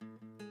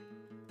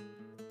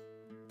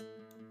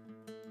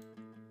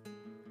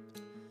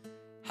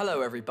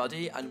Hello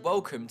everybody and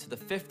welcome to the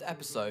 5th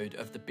episode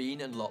of the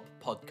Bean and Lop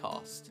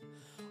podcast.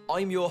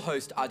 I'm your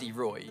host Addy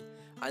Roy,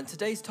 and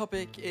today's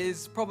topic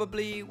is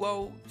probably,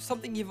 well,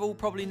 something you've all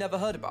probably never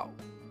heard about,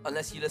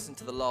 unless you listen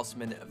to the last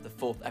minute of the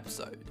 4th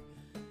episode.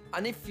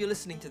 And if you're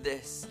listening to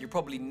this, you're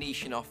probably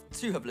niche enough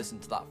to have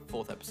listened to that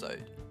 4th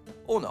episode.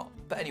 Or not,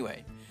 but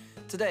anyway,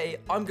 today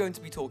I'm going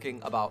to be talking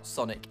about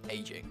Sonic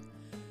aging.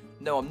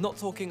 No, I'm not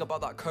talking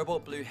about that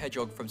cobalt blue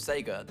hedgehog from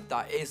Sega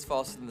that is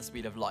faster than the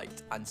speed of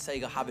light, and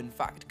Sega have in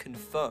fact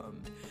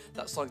confirmed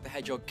that Sonic the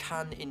Hedgehog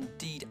can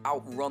indeed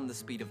outrun the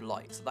speed of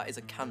light, so that is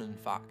a canon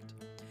fact.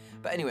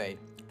 But anyway,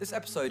 this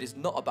episode is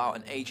not about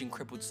an aging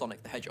crippled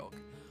Sonic the Hedgehog,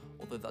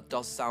 although that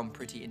does sound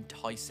pretty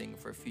enticing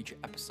for a future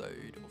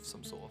episode of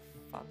some sort of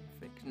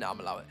fanfic. No, I'm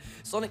allow it.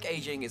 Sonic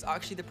aging is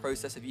actually the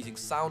process of using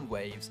sound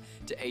waves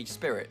to age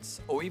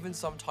spirits, or even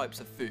some types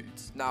of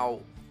foods.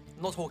 Now,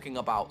 I'm not talking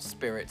about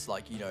spirits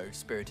like,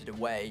 Spirited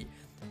Away.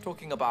 I'm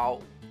talking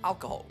about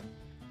alcohol.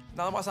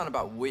 Now, that might sound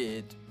about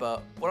weird,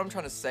 but what I'm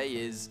trying to say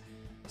is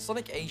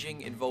Sonic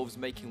aging involves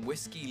making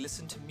whiskey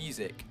listen to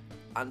music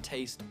and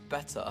taste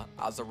better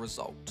as a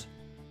result.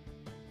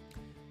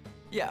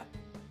 Yeah.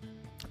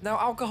 Now,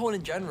 alcohol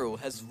in general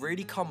has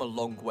really come a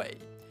long way.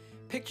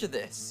 Picture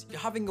this, you're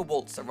having a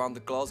waltz around the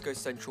Glasgow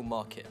Central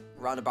Market,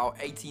 around about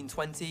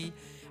 1820,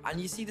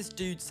 and you see this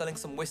dude selling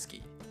some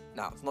whiskey.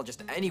 Now, it's not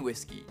just any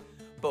whiskey,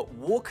 but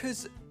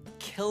Walker's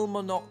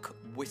Kilmarnock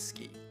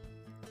whiskey.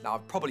 Now,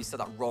 I've probably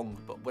said that wrong,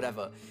 but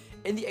whatever.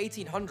 In the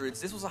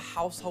 1800s, this was a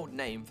household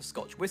name for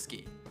Scotch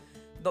whiskey.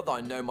 Not that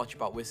I know much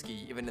about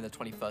whiskey, even in the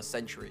 21st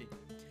century.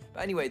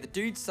 But anyway, the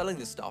dude selling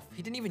this stuff,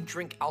 he didn't even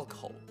drink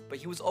alcohol, but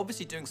he was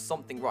obviously doing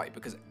something right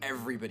because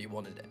everybody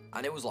wanted it,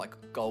 and it was like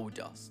gold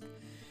dust.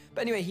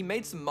 But anyway, he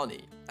made some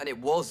money, and it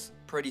was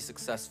pretty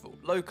successful,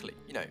 locally,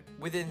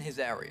 within his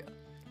area.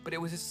 But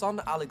it was his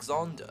son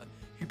Alexander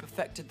who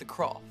perfected the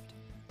craft.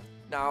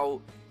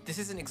 Now, this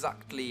isn't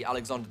exactly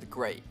Alexander the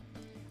Great,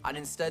 and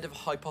instead of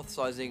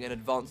hypothesizing an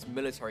advanced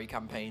military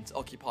campaign to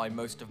occupy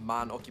most of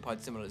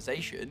man-occupied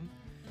civilization,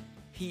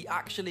 he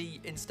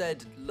actually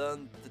instead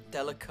learned the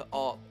delicate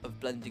art of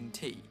blending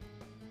tea.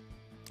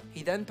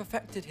 He then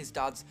perfected his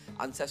dad's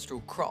ancestral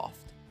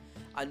craft,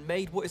 and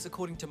made what is,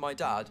 according to my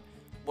dad,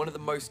 one of the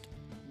most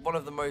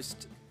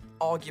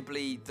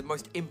arguably the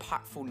most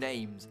impactful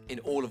names in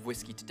all of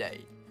whiskey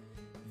today,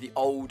 the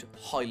Old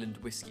Highland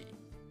Whiskey.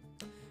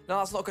 Now,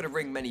 that's not going to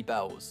ring many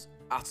bells,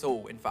 at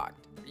all, in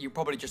fact. You're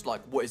probably just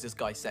like, what is this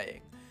guy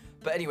saying?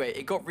 But anyway,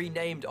 it got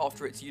renamed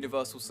after its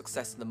universal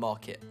success in the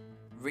market.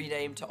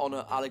 Renamed to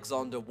honour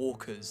Alexander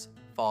Walker's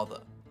father.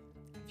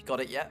 Have you got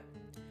it yet?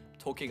 I'm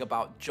talking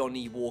about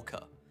Johnnie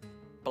Walker,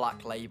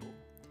 Black Label.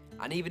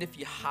 And even if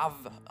you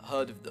have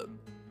heard of them,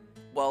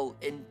 well,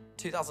 in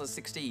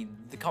 2016,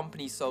 the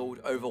company sold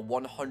over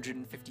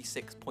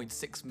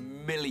 156.6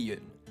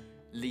 million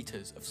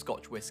litres of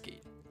Scotch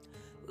whiskey.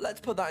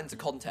 Let's put that into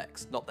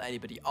context, not that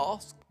anybody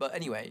asked, but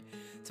anyway,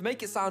 to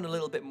make it sound a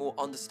little bit more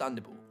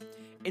understandable.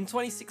 In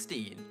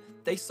 2016,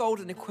 they sold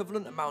an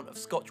equivalent amount of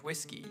Scotch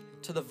whiskey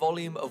to the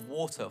volume of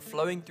water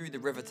flowing through the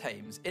River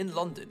Thames in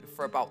London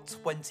for about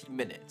 20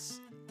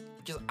 minutes,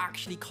 which is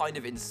actually kind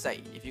of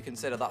insane if you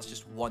consider that's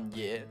just 1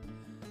 year,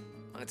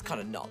 and it's kind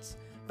of nuts.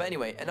 But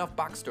anyway, enough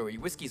backstory.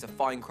 Whiskey is a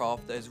fine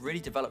craft that has really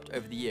developed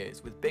over the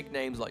years, with big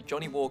names like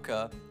Johnnie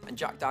Walker and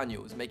Jack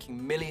Daniels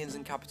making millions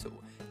in capital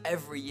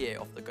every year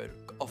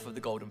off of the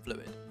golden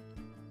fluid.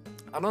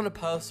 And on a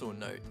personal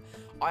note,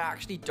 I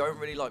actually don't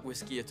really like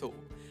whiskey at all.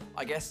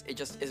 I guess it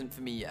just isn't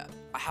for me yet.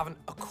 I haven't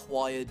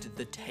acquired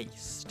the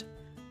taste.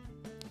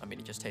 I mean,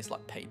 it just tastes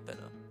like paint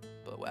thinner,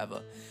 but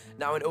whatever.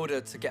 Now, in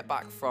order to get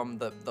back from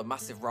the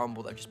massive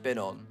ramble that I've just been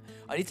on,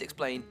 I need to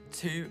explain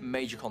two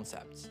major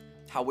concepts: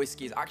 how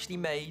whiskey is actually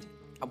made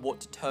and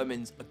what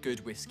determines a good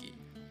whiskey.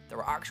 There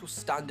are actual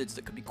standards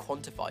that can be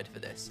quantified for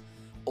this,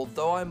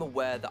 although I'm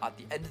aware that at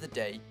the end of the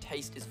day,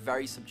 taste is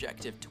very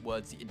subjective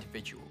towards the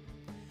individual.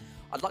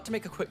 I'd like to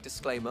make a quick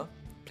disclaimer.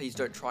 Please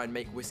don't try and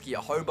make whiskey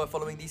at home by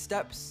following these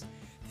steps.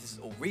 This is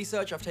all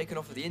research I've taken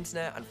off of the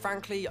internet, and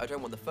frankly, I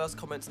don't want the first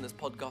comments in this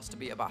podcast to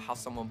be about how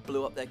someone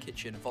blew up their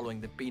kitchen following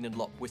the Bean and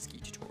Lop whiskey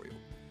tutorial.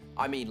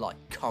 I mean, like,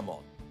 come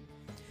on.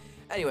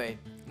 Anyway,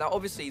 now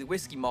obviously the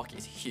whiskey market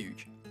is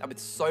huge, and with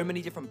so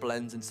many different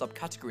blends and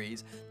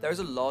subcategories, there is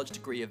a large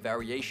degree of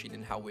variation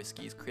in how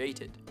whiskey is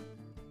created.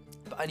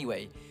 But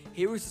anyway,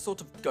 here is the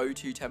sort of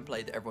go-to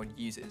template that everyone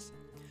uses.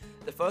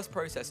 The first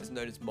process is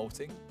known as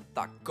malting,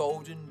 that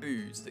golden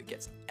booze that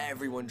gets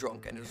everyone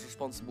drunk and is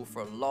responsible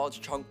for a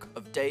large chunk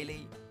of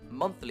daily,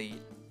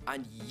 monthly,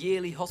 and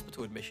yearly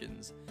hospital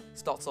admissions,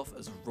 starts off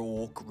as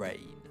raw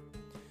grain.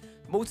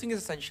 Malting is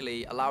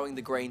essentially allowing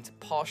the grain to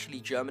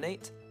partially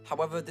germinate.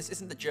 However, this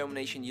isn't the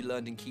germination you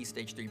learned in Key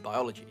Stage 3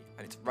 biology,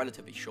 and it's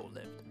relatively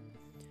short-lived.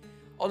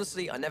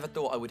 Honestly, I never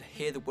thought I would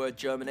hear the word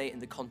germinate in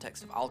the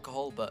context of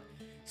alcohol, but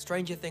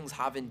stranger things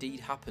have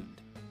indeed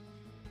happened.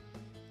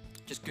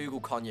 Just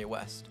Google Kanye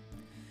West.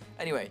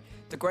 Anyway,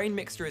 the grain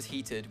mixture is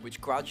heated,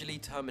 which gradually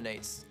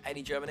terminates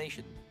any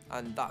germination,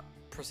 and that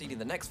proceeding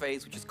the next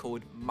phase, which is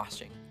called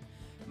mashing.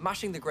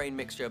 Mashing the grain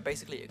mixture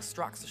basically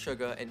extracts the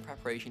sugar in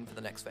preparation for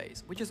the next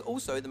phase, which is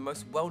also the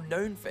most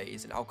well-known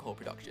phase in alcohol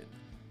production: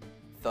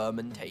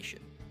 fermentation.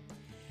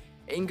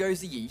 In goes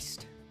the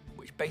yeast,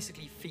 which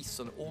basically feasts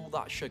on all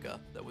that sugar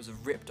that was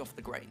ripped off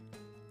the grain.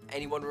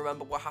 Anyone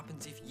remember what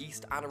happens if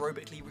yeast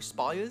anaerobically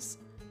respires?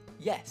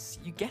 Yes,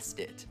 you guessed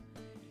it.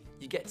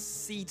 You get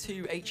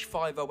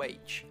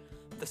C2H5OH,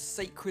 the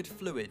sacred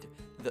fluid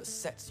that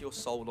sets your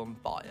soul on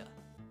fire.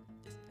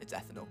 It's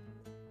ethanol.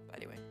 But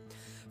anyway,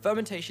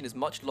 fermentation is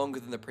much longer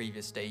than the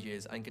previous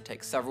stages and can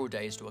take several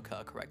days to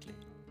occur correctly.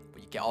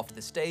 What you get after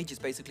this stage is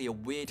basically a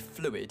weird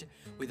fluid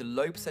with a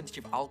low percentage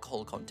of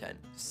alcohol content,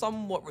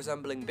 somewhat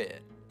resembling beer.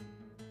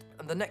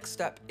 And the next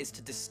step is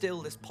to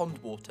distill this pond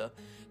water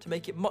to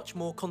make it much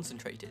more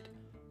concentrated,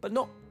 but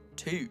not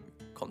too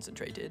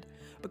concentrated,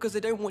 because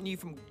they don't want you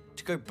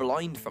to go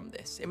blind from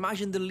this.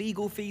 Imagine the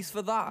legal fees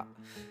for that.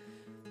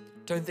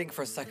 Don't think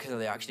for a second that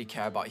they actually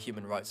care about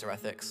human rights or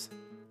ethics.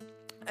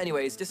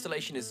 Anyways,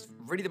 distillation is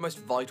really the most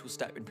vital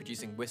step in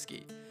producing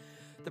whiskey.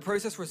 The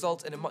process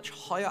results in a much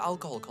higher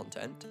alcohol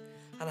content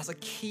and has a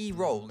key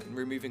role in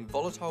removing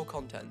volatile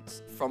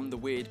contents from the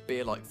weird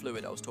beer-like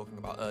fluid I was talking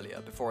about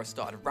earlier before I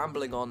started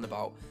rambling on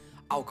about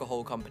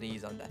alcohol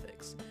companies and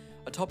ethics,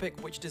 a topic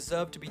which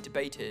deserved to be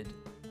debated,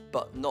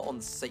 but not on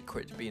the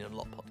Sacred Being a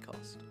Lot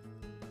podcast.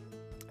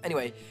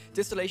 Anyway,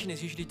 distillation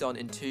is usually done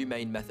in two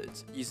main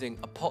methods, using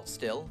a pot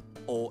still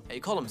or a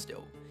column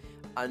still,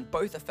 and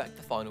both affect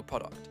the final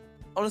product.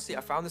 Honestly,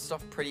 I found this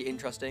stuff pretty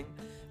interesting,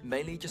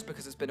 mainly just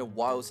because it's been a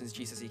while since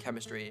GCSE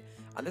chemistry,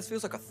 and this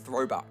feels like a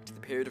throwback to the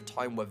period of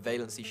time where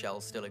valency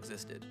shells still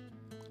existed.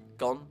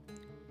 Gone,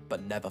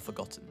 but never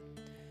forgotten.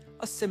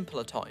 A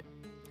simpler time.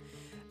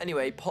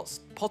 Anyway, pot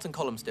and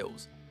column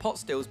stills. Pot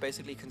stills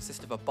basically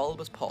consist of a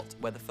bulbous pot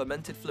where the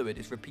fermented fluid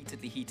is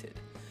repeatedly heated.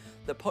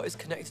 The pot is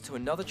connected to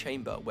another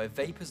chamber where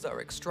vapours that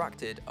are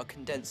extracted are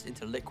condensed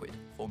into liquid,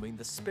 forming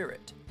the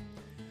spirit.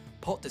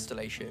 Pot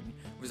distillation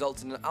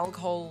results in an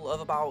alcohol of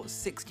about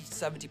 60 to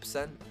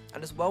 70%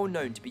 and is well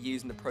known to be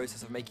used in the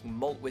process of making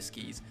malt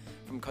whiskies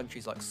from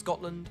countries like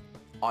Scotland,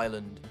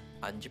 Ireland,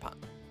 and Japan.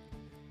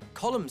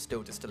 Column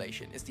still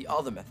distillation is the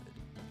other method,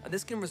 and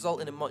this can result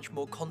in a much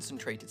more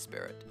concentrated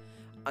spirit,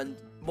 and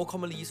more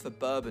commonly used for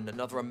bourbon and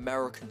other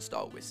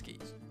American-style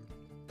whiskies.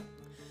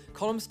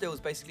 Column stills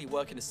basically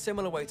work in a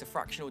similar way to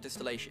fractional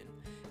distillation,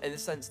 in the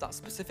sense that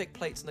specific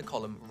plates in the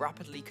column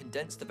rapidly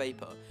condense the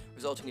vapour,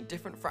 resulting in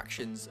different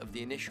fractions of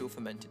the initial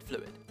fermented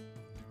fluid.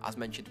 As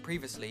mentioned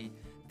previously,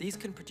 these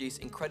can produce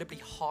incredibly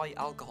high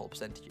alcohol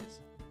percentages,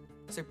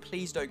 so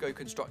please don't go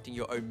constructing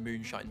your own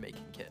moonshine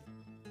making kit.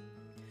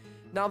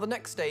 Now the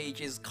next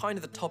stage is kind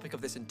of the topic of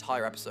this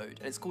entire episode,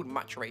 and it's called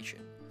maturation.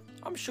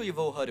 I'm sure you've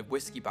all heard of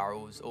whiskey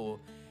barrels or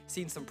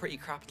seen some pretty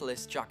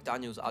capitalist Jack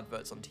Daniels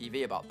adverts on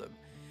TV about them.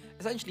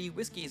 Essentially,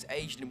 whiskey is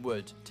aged in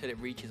wood till it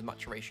reaches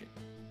maturation.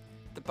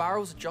 The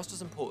barrels are just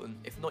as important,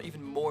 if not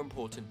even more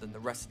important, than the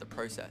rest of the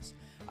process,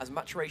 as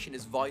maturation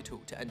is vital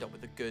to end up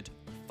with a good,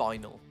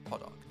 final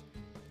product.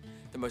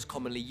 The most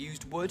commonly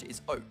used wood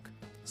is oak.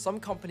 Some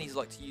companies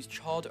like to use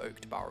charred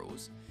oaked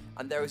barrels,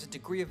 and there is a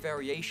degree of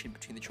variation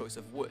between the choice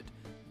of wood,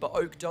 but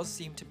oak does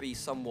seem to be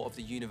somewhat of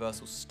the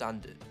universal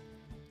standard.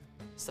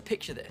 So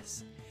picture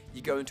this.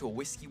 You go into a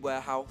whiskey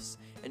warehouse,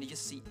 and you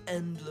just see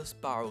endless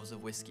barrels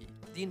of whiskey.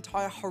 The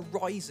entire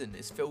horizon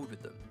is filled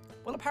with them.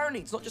 Well, apparently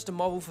it's not just a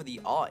marvel for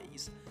the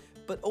eyes,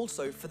 but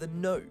also for the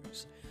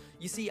nose.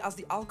 You see, as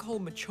the alcohol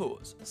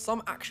matures,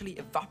 some actually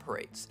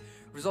evaporates,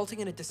 resulting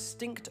in a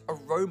distinct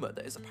aroma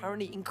that is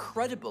apparently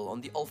incredible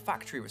on the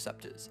olfactory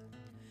receptors.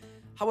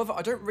 However,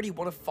 I don't really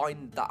want to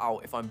find that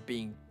out if I'm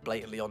being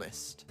blatantly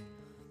honest.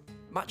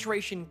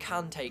 Maturation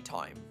can take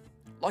time,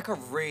 like a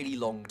really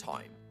long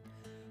time.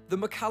 The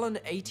Macallan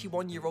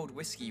 81-year-old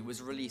whiskey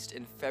was released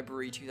in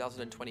February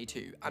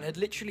 2022 and had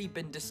literally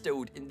been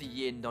distilled in the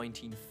year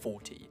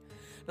 1940.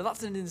 Now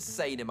that's an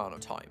insane amount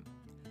of time.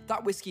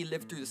 That whiskey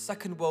lived through the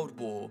Second World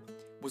War,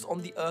 was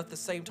on the Earth the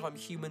same time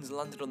humans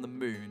landed on the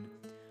moon,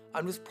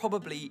 and was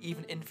probably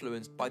even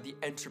influenced by the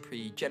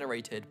entropy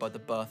generated by the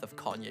birth of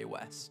Kanye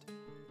West.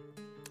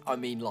 I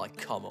mean, like,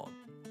 come on.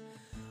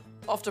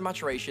 After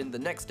maturation, the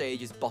next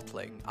stage is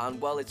bottling, and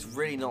well, it's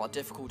really not that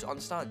difficult to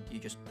understand. You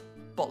just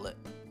bottle it.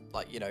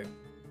 Like,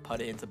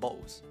 put it into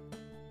bottles.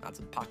 Add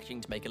some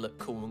packaging to make it look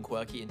cool and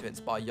quirky and to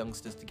inspire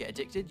youngsters to get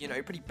addicted,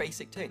 pretty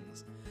basic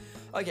things.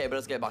 Okay, but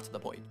let's get back to the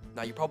point.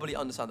 Now, you probably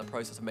understand the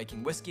process of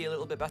making whiskey a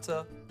little bit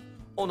better,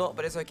 or not,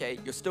 but it's okay,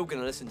 you're still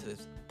gonna listen to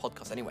this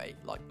podcast anyway.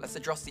 Like, let's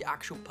address the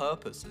actual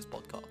purpose of this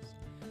podcast.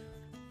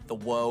 The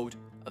world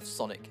of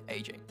sonic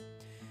aging.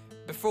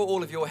 Before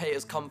all of your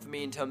haters come for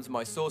me in terms of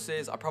my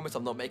sources, I promise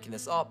I'm not making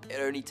this up.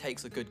 It only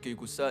takes a good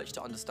Google search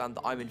to understand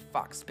that I'm in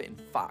fact spitting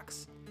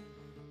facts.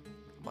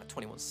 I'm like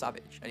 21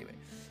 Savage, anyway.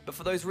 But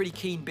for those really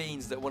keen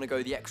beans that want to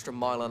go the extra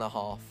mile and a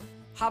half,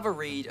 have a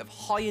read of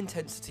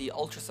high-intensity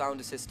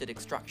ultrasound-assisted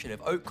extraction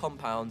of oak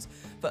compounds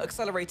for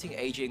accelerating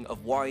aging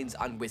of wines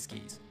and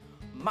whiskies.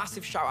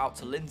 Massive shout out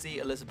to Lindsay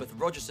Elizabeth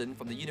Rogerson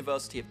from the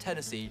University of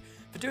Tennessee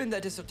for doing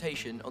their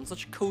dissertation on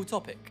such a cool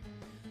topic.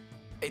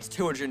 It's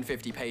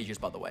 250 pages,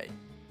 by the way.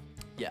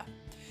 Yeah.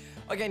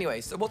 Okay, anyway,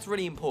 so what's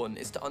really important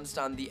is to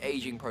understand the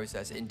aging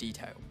process in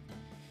detail.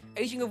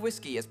 Aging of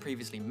whiskey, as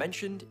previously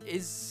mentioned,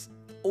 is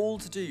all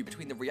to do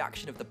between the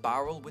reaction of the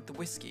barrel with the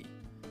whiskey.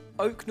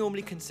 Oak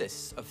normally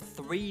consists of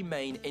 3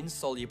 main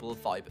insoluble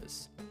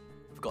fibres.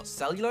 We've got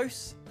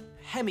cellulose,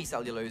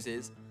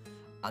 hemicelluloses,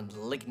 and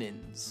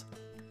lignins.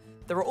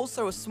 There are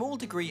also a small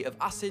degree of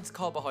acids,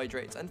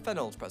 carbohydrates, and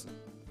phenols present.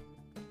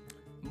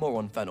 More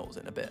on phenols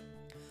in a bit.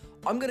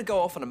 I'm going to go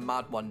off on a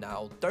mad one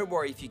now. Don't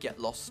worry if you get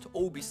lost,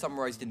 all will be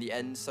summarised in the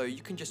end, so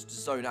you can just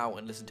zone out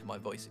and listen to my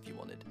voice if you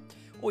wanted.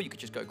 Or you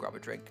could just go grab a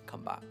drink and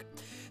come back.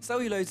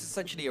 Cellulose is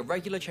essentially a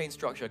regular chain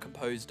structure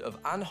composed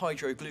of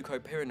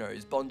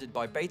anhydroglucopyranose bonded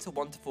by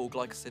beta-1,4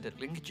 glycosidic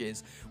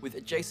linkages with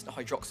adjacent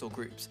hydroxyl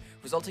groups,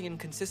 resulting in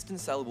consistent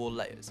cell wall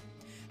layers.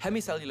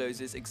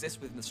 Hemicelluloses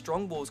exist within the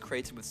strong walls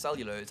created with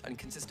cellulose and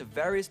consist of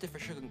various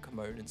different sugar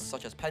components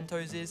such as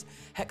pentoses,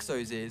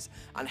 hexoses,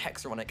 and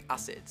hexaronic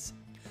acids.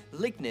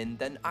 Lignin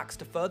then acts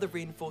to further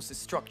reinforce this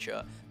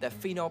structure. Their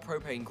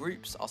phenylpropane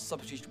groups are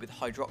substituted with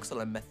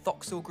hydroxyl and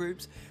methoxyl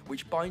groups,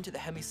 which bind to the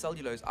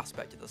hemicellulose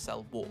aspect of the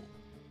cell wall.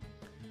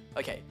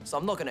 Okay, so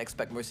I'm not going to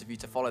expect most of you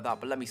to follow that,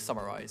 but let me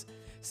summarize.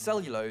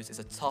 Cellulose is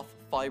a tough,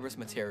 fibrous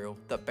material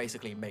that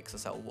basically makes a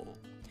cell wall.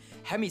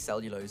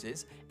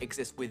 Hemicelluloses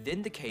exist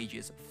within the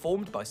cages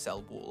formed by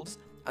cell walls,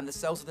 and the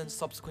cells are then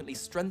subsequently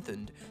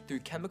strengthened through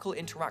chemical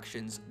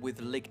interactions with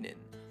lignin,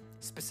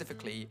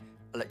 specifically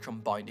electron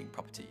binding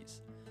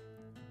properties.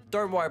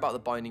 Don't worry about the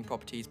binding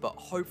properties, but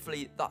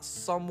hopefully that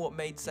somewhat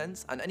made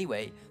sense, and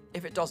anyway,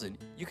 if it doesn't,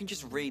 you can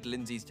just read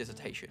Lindsay's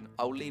dissertation.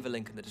 I'll leave a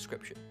link in the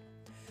description.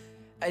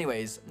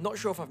 Anyways, not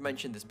sure if I've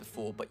mentioned this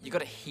before, but you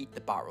gotta heat the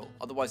barrel,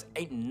 otherwise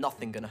ain't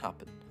nothing gonna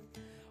happen.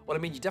 Well, I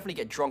mean, you definitely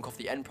get drunk off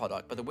the end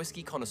product, but the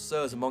whiskey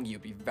connoisseurs among you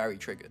would be very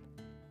triggered.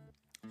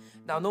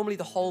 Now, normally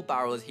the whole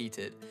barrel is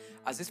heated,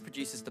 as this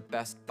produces the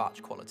best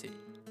batch quality.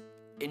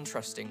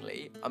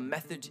 Interestingly, a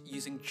method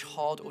using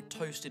charred or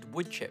toasted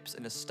wood chips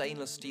in a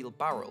stainless steel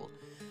barrel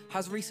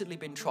has recently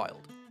been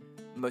trialled.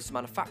 Most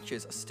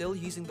manufacturers are still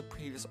using the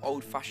previous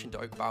old-fashioned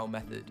oak barrel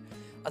method,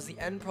 as the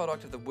end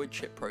product of the wood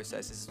chip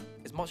process is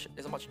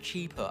a much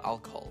cheaper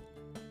alcohol.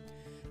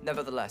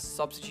 Nevertheless,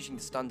 substituting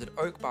the standard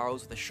oak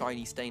barrels with a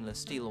shiny stainless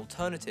steel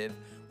alternative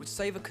would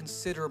save a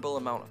considerable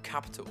amount of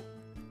capital,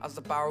 as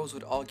the barrels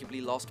would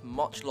arguably last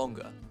much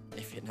longer,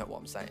 if you know what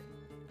I'm saying.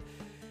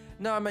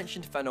 Now, I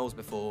mentioned phenols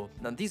before,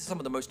 and these are some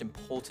of the most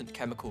important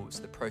chemicals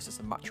in the process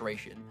of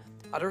maturation,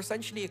 and are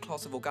essentially a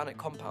class of organic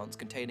compounds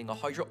containing a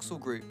hydroxyl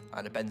group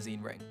and a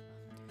benzene ring.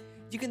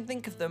 You can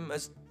think of them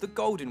as the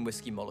golden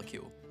whiskey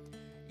molecule,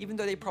 even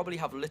though they probably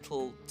have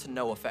little to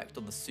no effect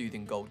on the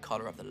soothing gold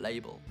colour of the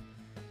label.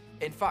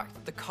 In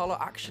fact, the colour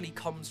actually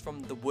comes from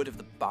the wood of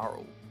the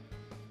barrel.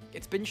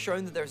 It's been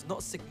shown that there is not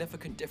a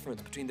significant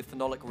difference between the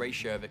phenolic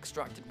ratio of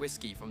extracted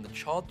whiskey from the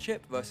charred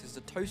chip versus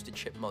the toasted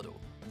chip model.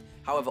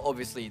 However,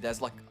 obviously, there's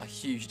like a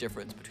huge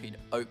difference between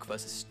oak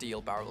versus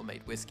steel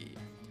barrel-made whiskey.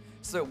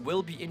 So it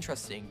will be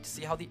interesting to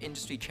see how the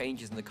industry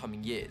changes in the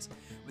coming years,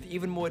 with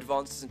even more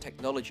advances in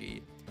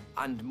technology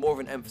and more of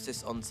an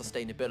emphasis on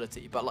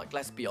sustainability. But like,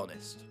 let's be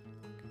honest,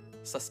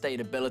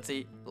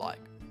 sustainability, like,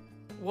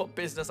 what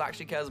business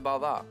actually cares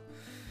about that?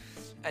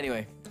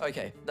 Anyway,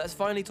 okay, let's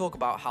finally talk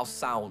about how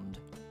sound,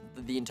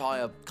 the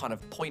entire kind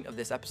of point of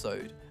this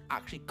episode,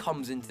 actually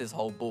comes into this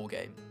whole ball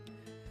game.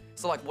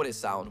 So like, what is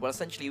sound? Well,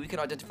 essentially, we can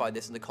identify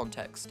this in the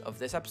context of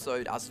this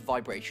episode as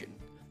vibration.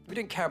 We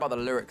don't care about the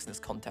lyrics in this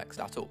context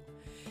at all.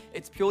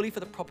 It's purely for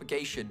the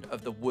propagation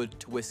of the wood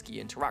to whiskey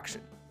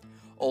interaction.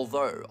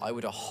 Although, I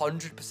would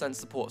 100%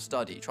 support a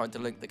study trying to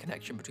link the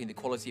connection between the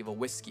quality of a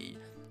whiskey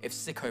if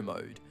sicko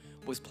mode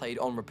was played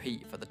on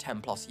repeat for the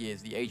 10 plus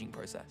years of the aging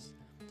process.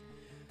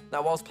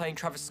 Now, whilst playing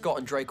Travis Scott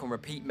and Drake on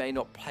repeat may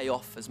not pay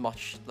off as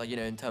much, like, you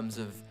know, in terms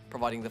of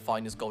providing the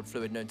finest gold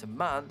fluid known to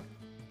man,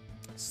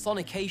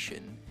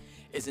 sonication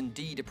is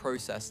indeed a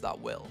process that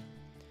will.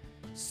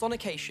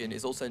 Sonication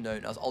is also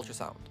known as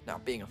ultrasound. Now,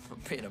 being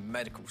a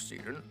medical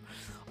student,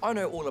 I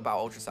know all about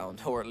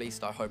ultrasound, or at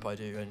least I hope I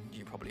do, and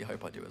you probably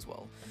hope I do as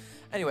well.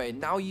 Anyway,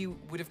 now you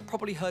would have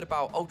probably heard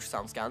about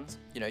ultrasound scans,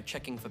 you know,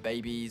 checking for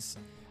babies,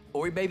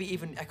 or maybe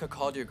even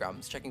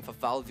echocardiograms, checking for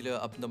valvular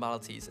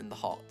abnormalities in the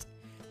heart.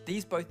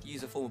 These both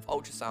use a form of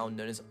ultrasound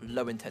known as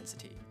low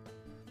intensity.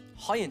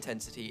 High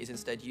intensity is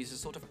instead used as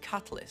a sort of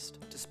catalyst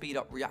to speed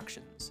up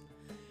reactions.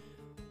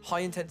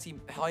 High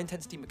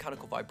intensity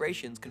mechanical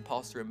vibrations can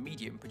pass through a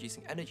medium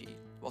producing energy.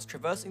 Whilst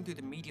traversing through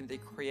the medium, they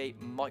create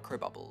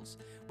microbubbles,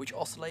 which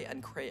oscillate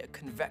and create a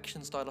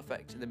convection style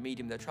effect in the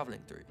medium they're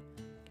traveling through.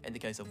 In the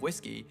case of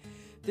whiskey,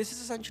 this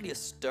is essentially a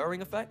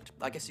stirring effect,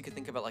 I guess you could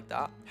think of it like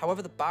that.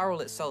 However, the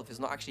barrel itself is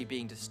not actually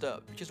being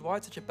disturbed, which is why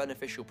it's such a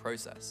beneficial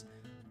process.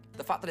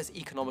 The fact that it's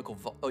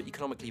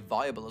economically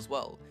viable as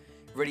well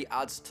really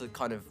adds to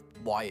kind of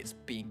why it's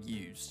being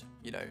used,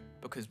 you know,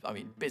 because, I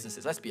mean,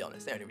 businesses, let's be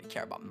honest, they don't really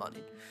care about money.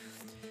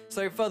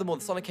 So furthermore,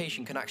 the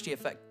sonication can actually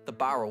affect the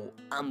barrel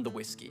and the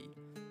whiskey,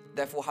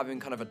 therefore having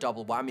kind of a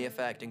double whammy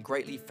effect and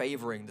greatly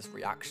favouring this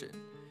reaction.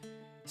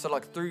 So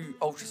like through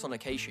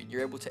ultrasonication,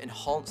 you're able to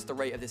enhance the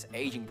rate of this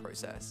aging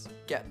process,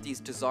 get these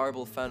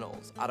desirable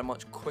phenols at a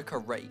much quicker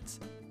rate,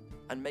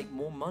 and make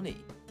more money.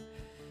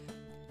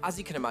 As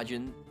you can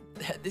imagine,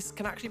 this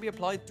can actually be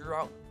applied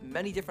throughout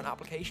many different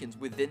applications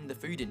within the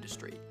food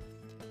industry.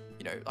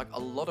 You know, like a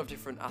lot of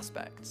different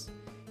aspects.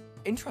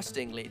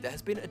 Interestingly, there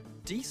has been a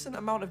decent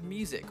amount of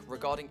music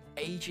regarding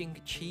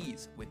aging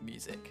cheese with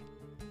music.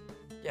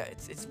 Yeah,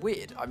 it's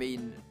weird. I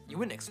mean, you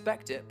wouldn't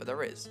expect it, but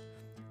there is.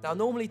 Now,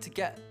 normally to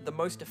get the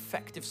most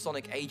effective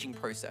sonic aging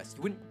process,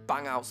 you wouldn't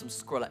bang out some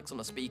Skrillex on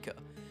a speaker,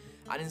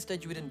 and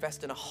instead you would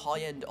invest in a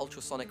high-end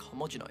ultrasonic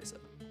homogenizer.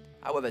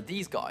 However,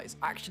 these guys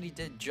actually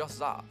did just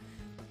that,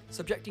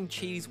 subjecting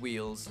cheese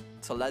wheels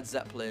to Led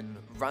Zeppelin,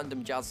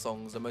 random jazz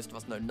songs that most of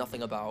us know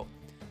nothing about,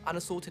 and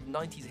assorted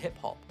 90s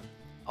hip-hop.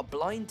 A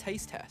blind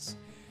taste test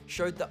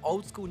showed that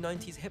old-school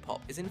 90s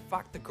hip-hop is in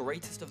fact the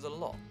greatest of the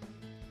lot.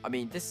 I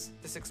mean, this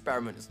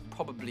experiment is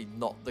probably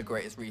not the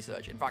greatest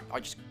research. In fact, I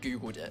just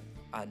Googled it,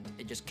 and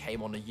it just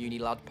came on a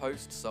Unilad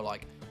post, so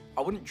like,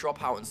 I wouldn't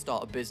drop out and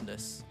start a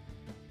business,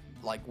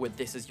 like, with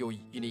this as your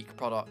unique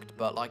product,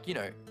 but like, you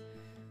know,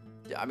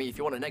 I mean, if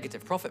you want a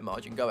negative profit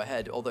margin, go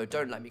ahead, although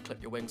don't let me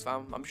clip your wings,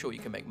 fam. I'm sure you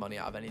can make money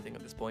out of anything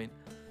at this point.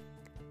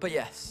 But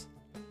yes,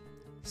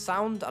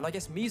 sound, and I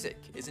guess music,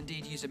 is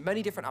indeed used in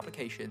many different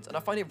applications, and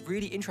I find it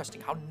really interesting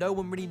how no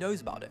one really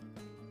knows about it.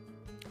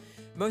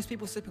 Most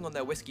people sipping on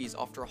their whiskies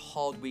after a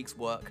hard week's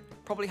work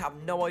probably have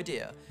no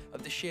idea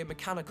of the sheer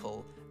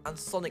mechanical and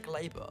sonic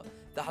labour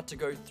that had to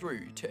go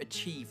through to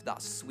achieve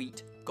that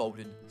sweet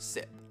golden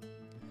sip.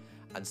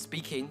 And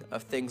speaking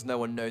of things no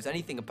one knows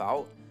anything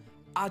about,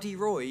 Addy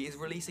Roy is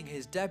releasing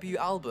his debut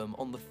album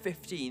on the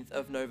 15th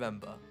of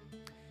November.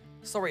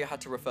 Sorry I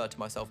had to refer to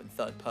myself in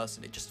third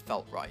person, it just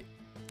felt right.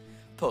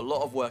 Put a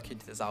lot of work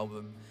into this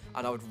album,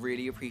 and I would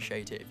really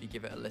appreciate it if you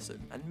give it a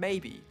listen, and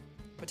maybe,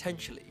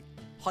 potentially,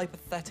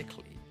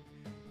 hypothetically,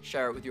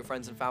 share it with your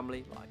friends and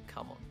family. Like,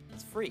 come on,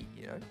 it's free,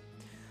 you know?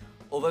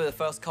 Although the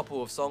first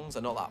couple of songs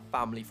are not that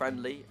family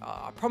friendly,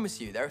 I promise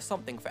you there is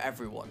something for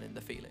everyone in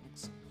the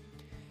feelings.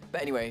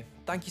 But anyway,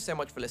 thank you so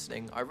much for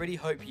listening. I really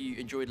hope you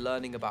enjoyed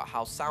learning about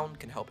how sound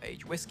can help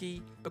age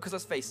whiskey, because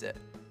let's face it,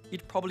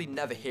 you'd probably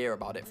never hear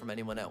about it from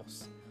anyone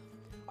else.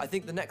 I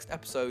think the next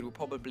episode will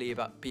probably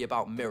be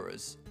about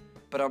mirrors,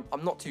 but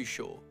I'm not too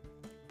sure.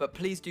 But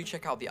please do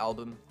check out the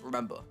album.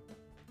 Remember,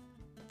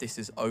 this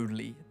is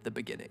only the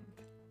beginning.